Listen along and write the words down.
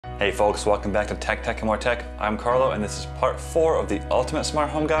Hey folks, welcome back to Tech and More Tech. I'm Carlo and this is part 4 of the Ultimate Smart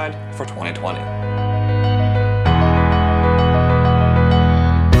Home Guide for 2020.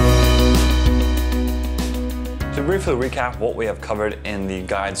 To briefly recap what we have covered in the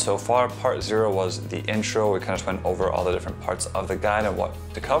guide so far, part 0 was the intro. We kind of just went over all the different parts of the guide and what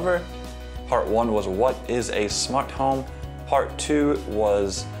to cover. Part 1 was what is a smart home. Part 2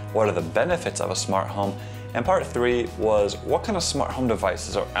 was what are the benefits of a smart home. And part 3 was what kind of smart home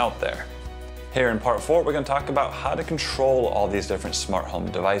devices are out there. Here in part 4, we're going to talk about how to control all these different smart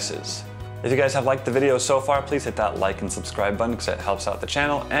home devices. If you guys have liked the video so far, please hit that like and subscribe button because it helps out the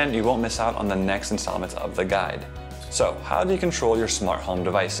channel and you won't miss out on the next installments of the guide. So, how do you control your smart home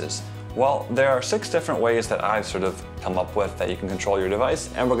devices? Well, there are 6 different ways that I've sort of come up with that you can control your device,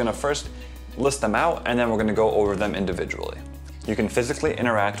 and we're going to first list them out and then we're going to go over them individually. You can physically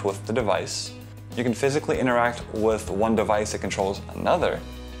interact with the device. You can physically interact with one device that controls another.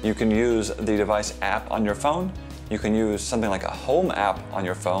 You can use the device app on your phone. You can use something like a home app on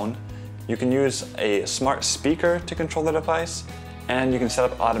your phone. You can use a smart speaker to control the device. And you can set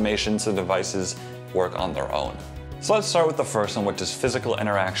up automation so devices work on their own. So let's start with the first one, which is physical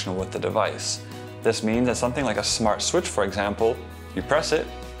interaction with the device. This means that something like a smart switch, for example, you press it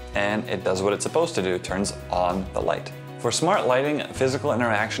and it does what it's supposed to do, it turns on the light. For smart lighting, physical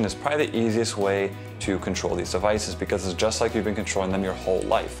interaction is probably the easiest way to control these devices because it's just like you've been controlling them your whole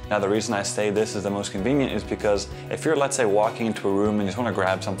life. Now the reason I say this is the most convenient is because if you're, let's say, walking into a room and you just want to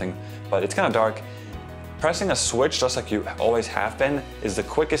grab something, but it's kind of dark, pressing a switch just like you always have been is the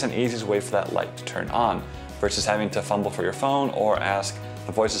quickest and easiest way for that light to turn on versus having to fumble for your phone or ask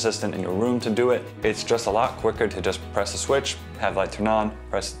the voice assistant in your room to do it. It's just a lot quicker to just press the switch, have the light turn on,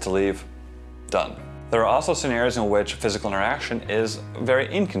 press it to leave, done. There are also scenarios in which physical interaction is very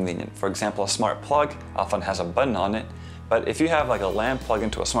inconvenient. For example, a smart plug often has a button on it, but if you have like a lamp plug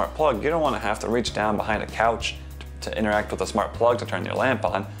into a smart plug, you don't want to have to reach down behind a couch to interact with a smart plug to turn your lamp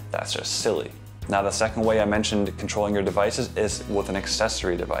on. That's just silly. Now the second way I mentioned controlling your devices is with an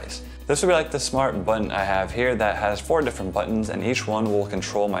accessory device. This would be like the smart button I have here that has 4 different buttons and each one will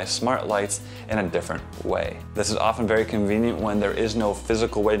control my smart lights in a different way. This is often very convenient when there is no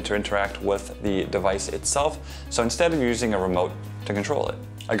physical way to interact with the device itself, so instead of using a remote to control it.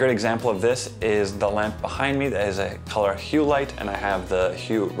 A great example of this is the lamp behind me that is a color Hue light and I have the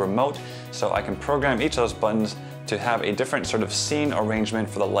Hue remote, so I can program each of those buttons to have a different sort of scene arrangement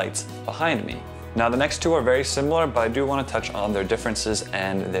for the lights behind me. Now the next 2 are very similar, but I do want to touch on their differences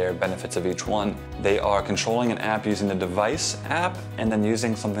and their benefits of each one. They are controlling an app using the device app and then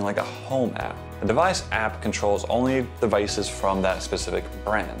using something like a home app. The device app controls only devices from that specific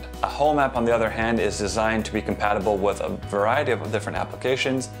brand. A home app, on the other hand, is designed to be compatible with a variety of different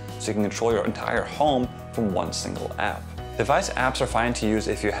applications, so you can control your entire home from one single app. Device apps are fine to use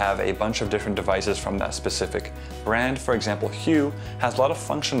if you have a bunch of different devices from that specific brand. For example, Hue has a lot of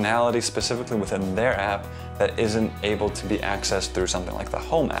functionality specifically within their app that isn't able to be accessed through something like the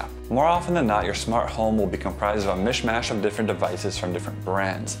Home app. More often than not, your smart home will be comprised of a mishmash of different devices from different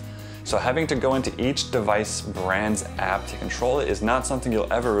brands. So having to go into each device brand's app to control it is not something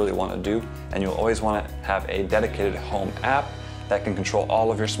you'll ever really want to do, and you'll always want to have a dedicated Home app that can control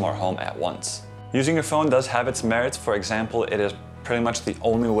all of your smart home at once. Using your phone does have its merits. For example, it is pretty much the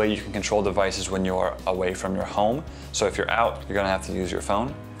only way you can control devices when you're away from your home. So if you're out, you're gonna have to use your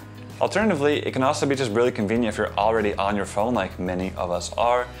phone. Alternatively, it can also be just really convenient if you're already on your phone, like many of us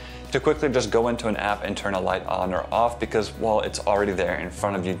are, to quickly just go into an app and turn a light on or off because, well, it's already there in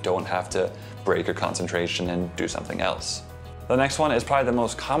front of you. Don't have to break your concentration and do something else. The next one is probably the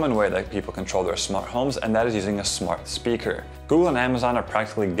most common way that people control their smart homes, and that is using a smart speaker. Google and Amazon are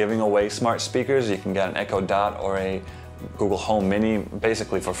practically giving away smart speakers. You can get an Echo Dot or a Google Home Mini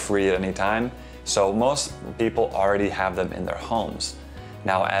basically for free at any time. So most people already have them in their homes.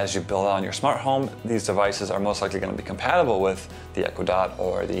 Now, as you build on your smart home, these devices are most likely going to be compatible with the Echo Dot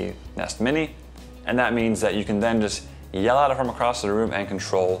or the Nest Mini, and that means that you can then just yell at it from across the room and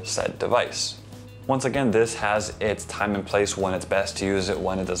control said device. Once again, this has its time and place when it's best to use it,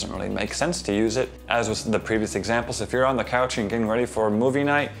 when it doesn't really make sense to use it. As with the previous examples, if you're on the couch and getting ready for a movie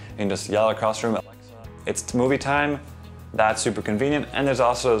night, you can just yell across the room, Alexa, it's movie time. That's super convenient, and there's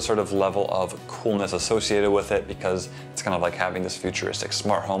also a sort of level of coolness associated with it because it's kind of like having this futuristic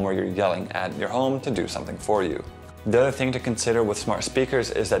smart home where you're yelling at your home to do something for you. The other thing to consider with smart speakers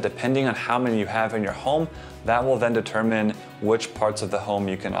is that depending on how many you have in your home, that will then determine which parts of the home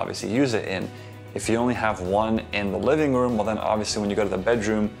you can obviously use it in. If you only have one in the living room, well then obviously when you go to the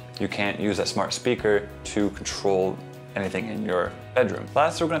bedroom, you can't use that smart speaker to control anything in your bedroom.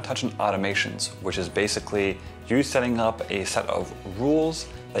 Last, we're going to touch on automations, which is basically you setting up a set of rules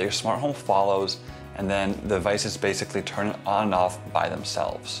that your smart home follows, and then the devices basically turn it on and off by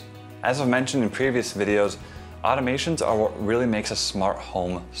themselves. As I've mentioned in previous videos, automations are what really makes a smart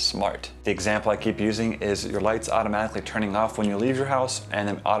home smart. The example I keep using is your lights automatically turning off when you leave your house and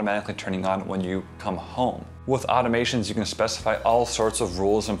then automatically turning on when you come home. With automations, you can specify all sorts of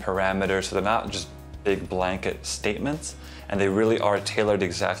rules and parameters, so they're not just big blanket statements, and they really are tailored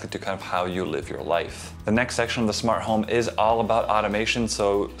exactly to kind of how you live your life. The next section of the smart home is all about automation,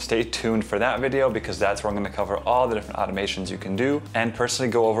 so stay tuned for that video because that's where I'm going to cover all the different automations you can do and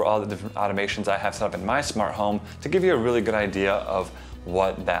personally go over all the different automations I have set up in my smart home to give you a really good idea of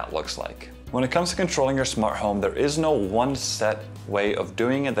what that looks like. When it comes to controlling your smart home, there is no one set way of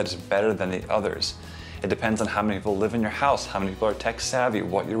doing it that is better than the others. It depends on how many people live in your house, how many people are tech savvy,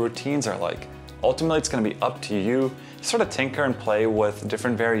 what your routines are like. Ultimately, it's going to be up to you to sort of tinker and play with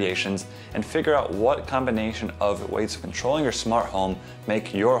different variations and figure out what combination of ways of controlling your smart home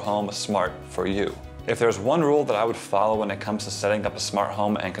make your home smart for you. If there's one rule that I would follow when it comes to setting up a smart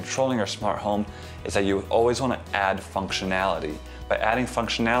home and controlling your smart home, is that you always want to add functionality. By adding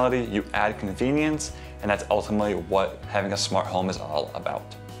functionality, you add convenience, and that's ultimately what having a smart home is all about.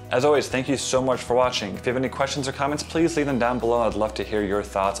 As always, thank you so much for watching. If you have any questions or comments, please leave them down below. I'd love to hear your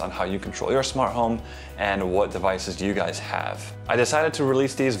thoughts on how you control your smart home and what devices you guys have. I decided to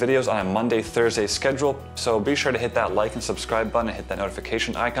release these videos on a Monday-Thursday schedule, so be sure to hit that like and subscribe button and hit that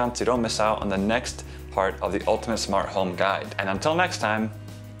notification icon so you don't miss out on the next part of the Ultimate Smart Home Guide. And until next time,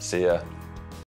 see ya.